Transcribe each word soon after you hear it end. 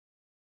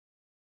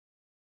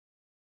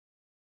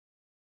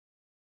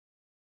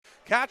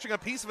catching a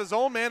piece of his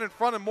own man in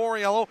front of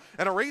Moriello,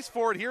 and a race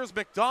for it. Here's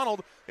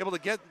McDonald able to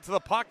get to the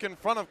puck in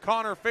front of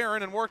Connor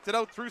Farron and worked it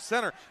out through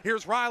center.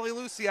 Here's Riley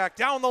Luciak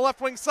down the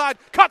left wing side,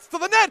 cuts to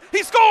the net,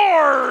 he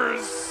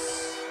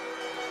scores!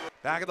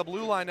 Back at the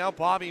blue line now,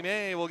 Bobby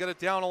May will get it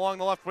down along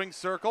the left wing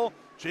circle.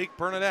 Jake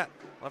Bernadette,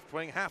 left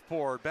wing half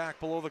board, back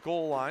below the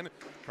goal line.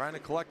 Trying to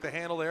collect the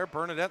handle there.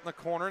 Bernadette in the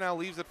corner, now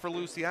leaves it for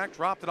Luciak.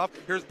 Dropped it off.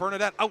 Here's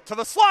Bernadette out to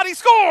the slot, he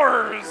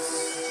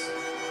scores!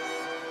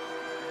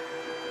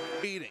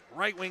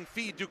 Right wing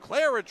feed,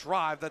 Duclair a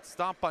drive that's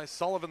stopped by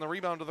Sullivan, the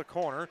rebound to the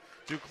corner.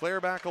 Duclair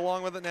back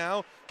along with it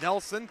now.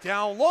 Nelson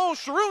down low,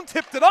 Sharoon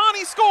tipped it on,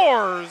 he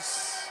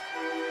scores!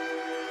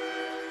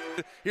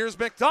 Here's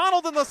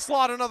McDonald in the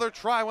slot, another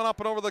try went up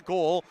and over the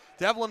goal.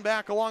 Devlin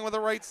back along with the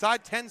right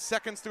side, 10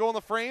 seconds to go in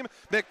the frame.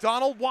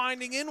 McDonald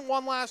winding in,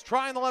 one last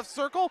try in the left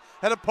circle,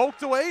 had it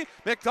poked away.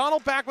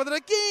 McDonald back with it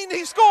again,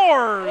 he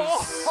scores!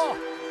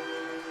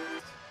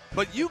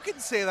 But you can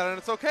say that and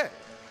it's okay.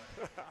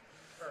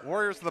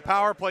 Warriors to the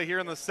power play here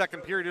in the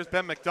second period. Here's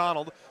Ben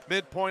McDonald.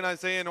 Midpoint,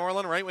 Isaiah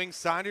Norland. Right wing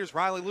side. Here's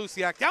Riley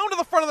Luciak. Down to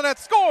the front of the net.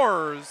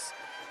 Scores!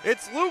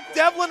 It's Luke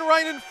Devlin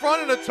right in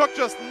front, and it took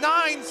just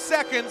 9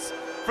 seconds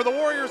for the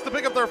Warriors to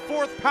pick up their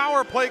 4th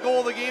power play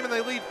goal of the game, and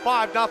they lead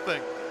 5-0.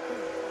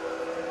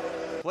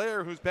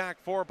 Player who's back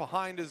 4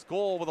 behind his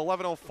goal with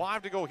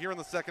 11:05 to go here in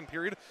the second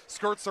period.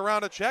 Skirts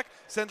around a check.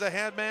 Sends a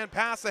headman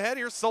pass ahead.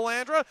 Here's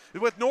Salandra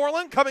with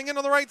Norland coming in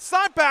on the right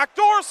side.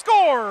 Backdoor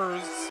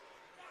scores!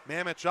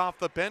 Mamich off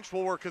the bench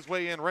will work his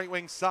way in, right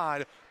wing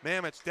side.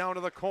 Mamich down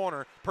to the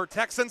corner,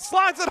 protects and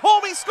slides it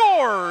home, he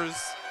scores!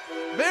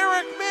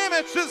 Merritt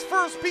Mamich, his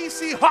first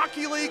BC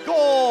Hockey League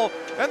goal,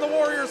 and the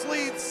Warriors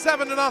lead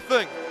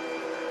 7-0.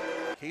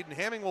 Caden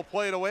Hamming will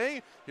play it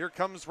away. Here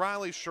comes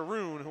Riley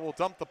Sharoon, who will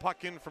dump the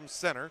puck in from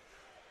center.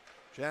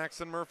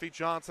 Jackson Murphy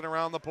Johnson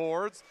around the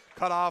boards,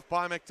 cut off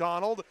by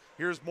McDonald.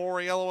 Here's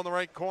Moriello in the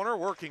right corner,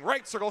 working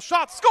right circle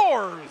shot,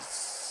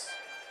 scores!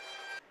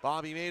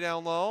 Bobby May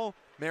down low.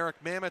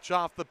 Merrick Mamich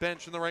off the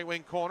bench in the right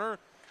wing corner.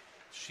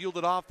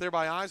 Shielded off there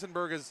by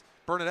Eisenberg as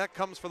Bernadette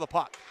comes for the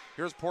puck.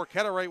 Here's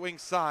Porchetta right wing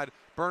side.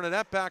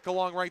 Bernadette back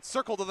along right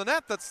circle to the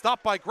net. That's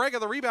stopped by Grega.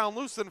 The rebound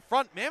loose in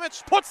front.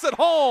 Mamich puts it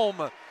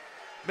home.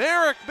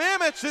 Merrick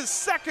Mamich, his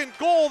second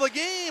goal of the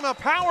game. A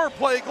power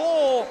play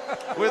goal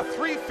with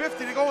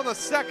 3:50 to go in the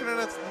second,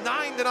 and it's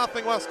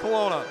 9-0 West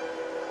Kelowna.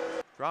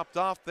 Dropped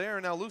off there.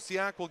 Now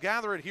Luciak will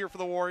gather it here for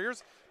the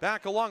Warriors.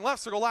 Back along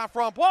left circle,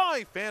 Lafrembois.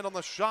 He fanned on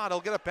the shot.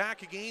 He'll get it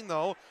back again,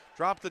 though.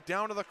 Dropped it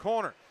down to the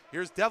corner.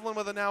 Here's Devlin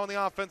with it now in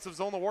the offensive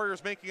zone. The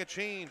Warriors making a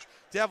change.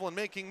 Devlin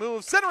making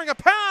moves, centering a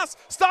pass.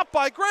 Stopped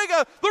by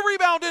Grega. The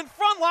rebound in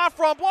front.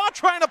 Lafrembois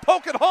trying to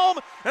poke it home.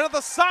 And at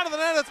the side of the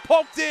net, it's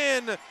poked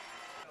in.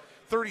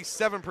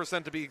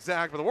 37% to be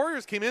exact. But the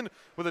Warriors came in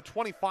with a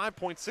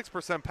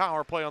 25.6%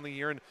 power play on the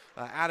year and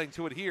adding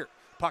to it here.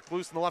 Puck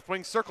loose in the left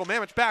wing circle.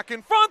 Mamich back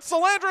in front.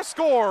 Salandra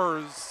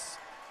scores.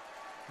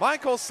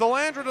 Michael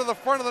Salandra to the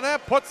front of the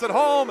net, puts it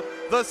home.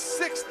 The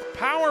 6th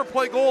power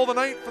play goal of the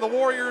night for the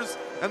Warriors,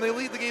 and they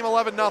lead the game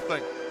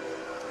 11-0.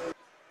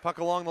 Puck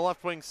along the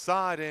left wing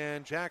side,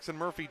 and Jackson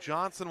Murphy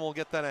Johnson will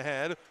get that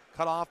ahead.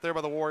 Cut off there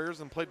by the Warriors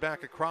and played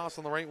back across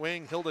on the right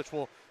wing. Hilditch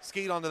will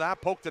skate onto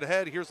that, poked it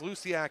ahead. Here's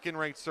Luciak in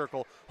right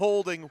circle.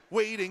 Holding,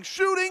 waiting,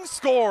 shooting,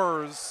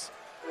 scores!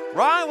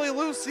 Riley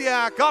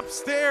Luciak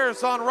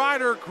upstairs on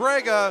Ryder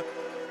Grega.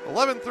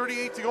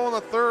 11:38 to go in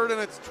the third, and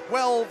it's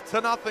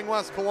 12-0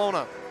 West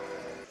Kelowna.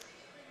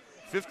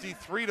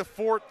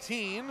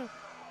 53-14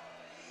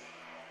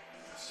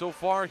 so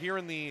far here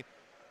in the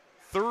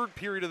third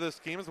period of this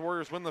game as the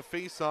Warriors win the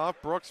face-off.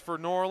 Brooks for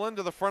Norland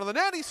to the front of the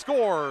net, he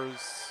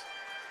scores!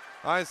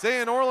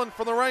 Isaiah Norland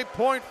from the right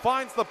point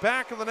finds the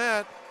back of the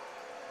net,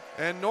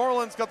 and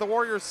Norland's got the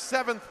Warriors'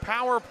 7th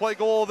power play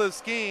goal of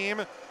this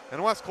game,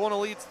 and West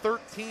Kelowna leads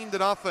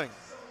 13-0.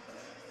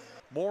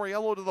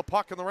 Moriello to the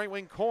puck in the right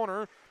wing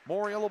corner.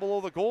 Moriello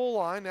below the goal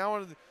line,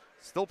 now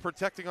still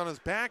protecting on his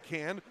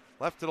backhand.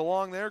 Left it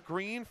along there.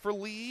 Green for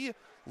Lee.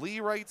 Lee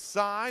right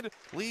side.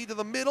 Lee to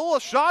the middle. A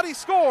shot. He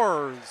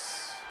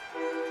scores.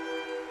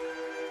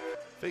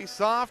 Face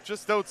off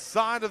just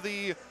outside of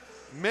the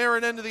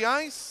Merritt end of the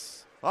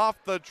ice. Off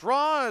the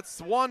draw.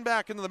 It's one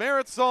back into the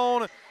Merritt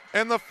zone.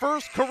 And the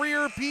first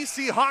career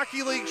BC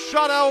Hockey League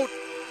shutout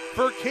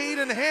for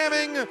Caden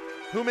Hamming,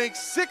 who makes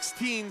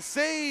 16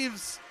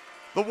 saves.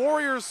 The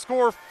Warriors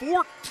score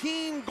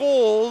 14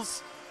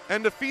 goals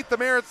and defeat the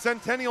Merritt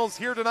Centennials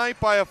here tonight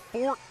by a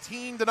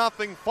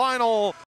 14-0 final.